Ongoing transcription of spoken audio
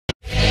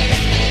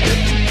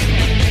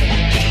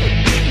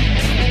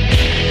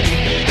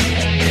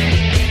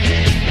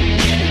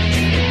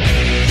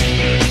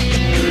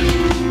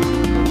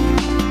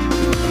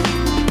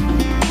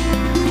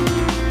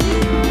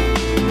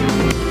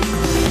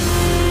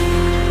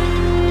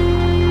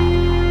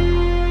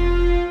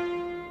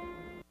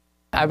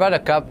I brought a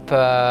cup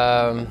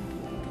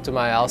to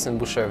my house in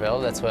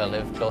Boucherville. That's where I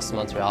live, close to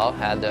Montreal.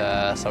 Had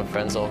some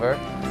friends over.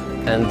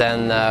 And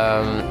then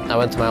I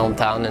went to my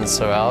hometown in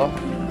Sorel,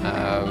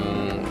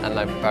 at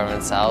my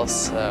parents'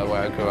 house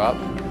where I grew up.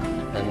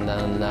 And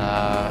then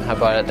I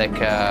brought it like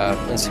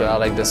in Sorel,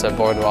 like this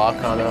boardwalk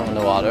on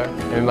the water.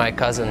 And my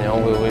cousin,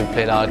 we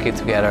played hockey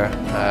together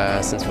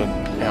since we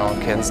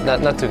kids.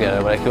 Not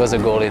together, but like, he was a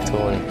goalie too.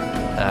 And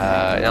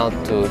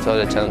to have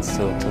the chance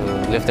to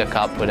lift the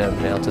cup with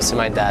him, to see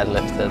my dad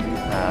lift it.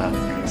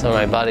 Some of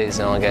my buddies,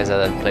 guys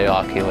that I play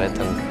hockey with,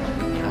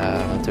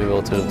 and to be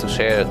able to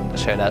share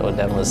that with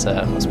them was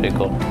pretty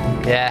cool.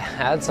 Yeah,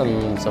 I had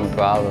some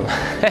problem.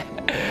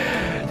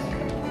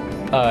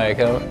 All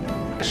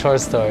right,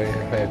 short story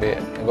maybe.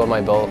 I got my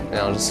boat,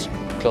 just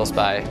close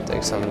by,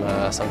 take some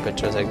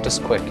pictures, like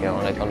just quick,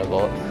 like on the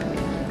boat.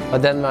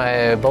 But then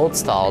my boat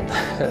stalled,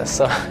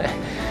 so.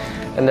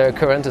 And the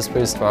current is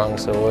pretty strong,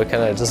 so we're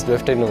kind of just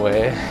drifting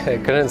away. I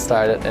couldn't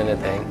start it,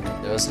 anything.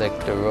 There was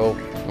like the rope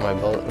for my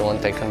boat, the one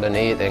thing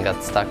underneath, and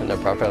got stuck in the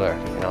propeller,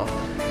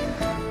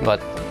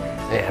 But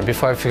yeah,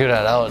 before I figured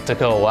that out, it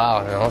took a little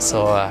while,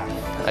 so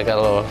I got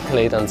a little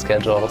late on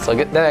schedule. So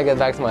then I get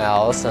back to my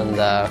house, and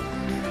I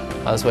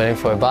was waiting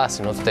for a bus,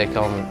 to take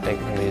home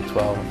like maybe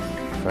 12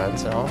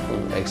 friends,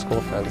 like school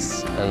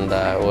friends, and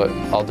we're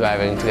all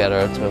driving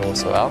together to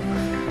Sorel.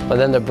 But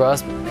then the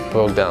bus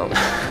broke down.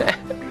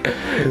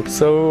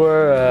 So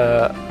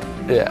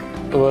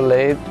we were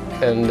late,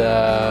 and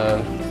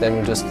then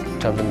we just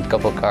jumped in a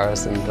couple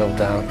cars and drove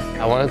down.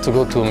 I wanted to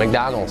go to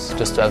McDonald's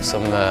just to have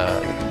some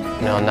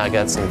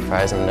nuggets and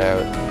fries in there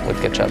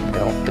with ketchup,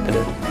 dip it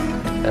in.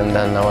 And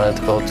then I wanted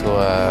to go to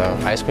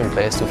an ice cream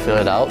place to fill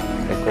it out,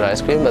 like with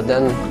ice cream. But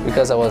then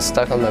because I was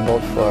stuck on my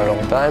boat for a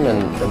long time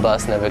and the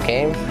bus never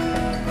came,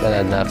 then I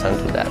didn't have time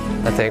to do that.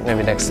 I think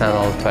maybe next time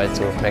I'll try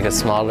to make it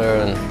smaller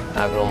and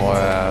have a little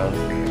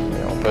more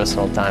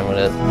personal time with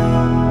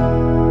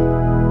it.